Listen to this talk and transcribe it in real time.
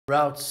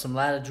routes, some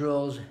ladder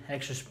drills,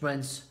 extra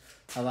sprints.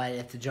 I might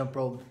have to jump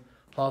rope,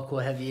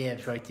 hardcore heavy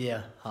abs right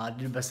there.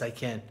 Do the best I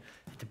can.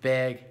 Hit the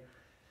bag.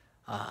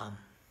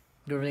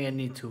 Do everything I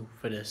need to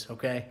for this,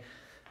 okay?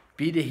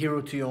 Be the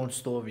hero to your own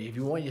story. If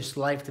you want your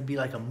life to be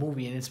like a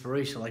movie and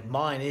inspiration, like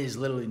mine is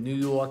literally New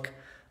York,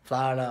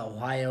 Florida,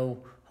 Ohio,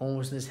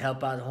 homelessness,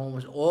 help out the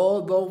homeless,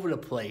 all over the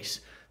place.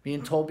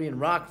 Being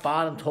rock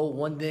bottom, told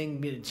one thing,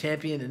 being a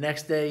champion the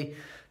next day,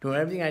 doing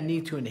everything I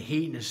need to in the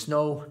heat and the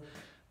snow.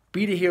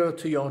 Be the hero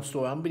to your own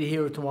story. I'm going to be the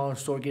hero to my own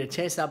story. Get a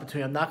chance and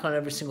opportunity. I'm knocking on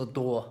every single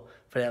door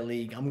for that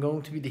league. I'm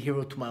going to be the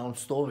hero to my own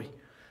story.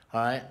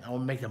 All right? I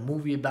want to make the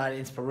movie about it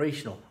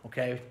inspirational,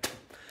 okay?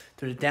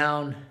 To the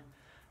down,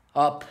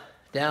 up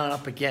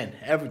again.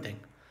 Everything,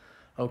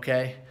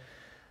 okay?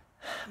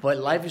 But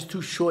life is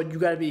too short. You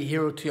got to be a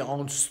hero to your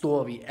own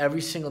story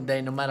every single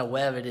day, no matter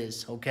where it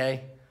is,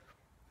 okay?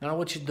 No matter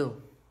what you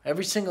do.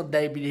 Every single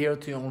day, be the hero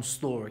to your own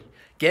story.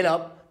 Get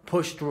up,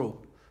 push through.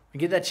 When you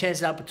get that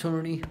chance and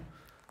opportunity,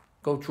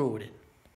 go through with it.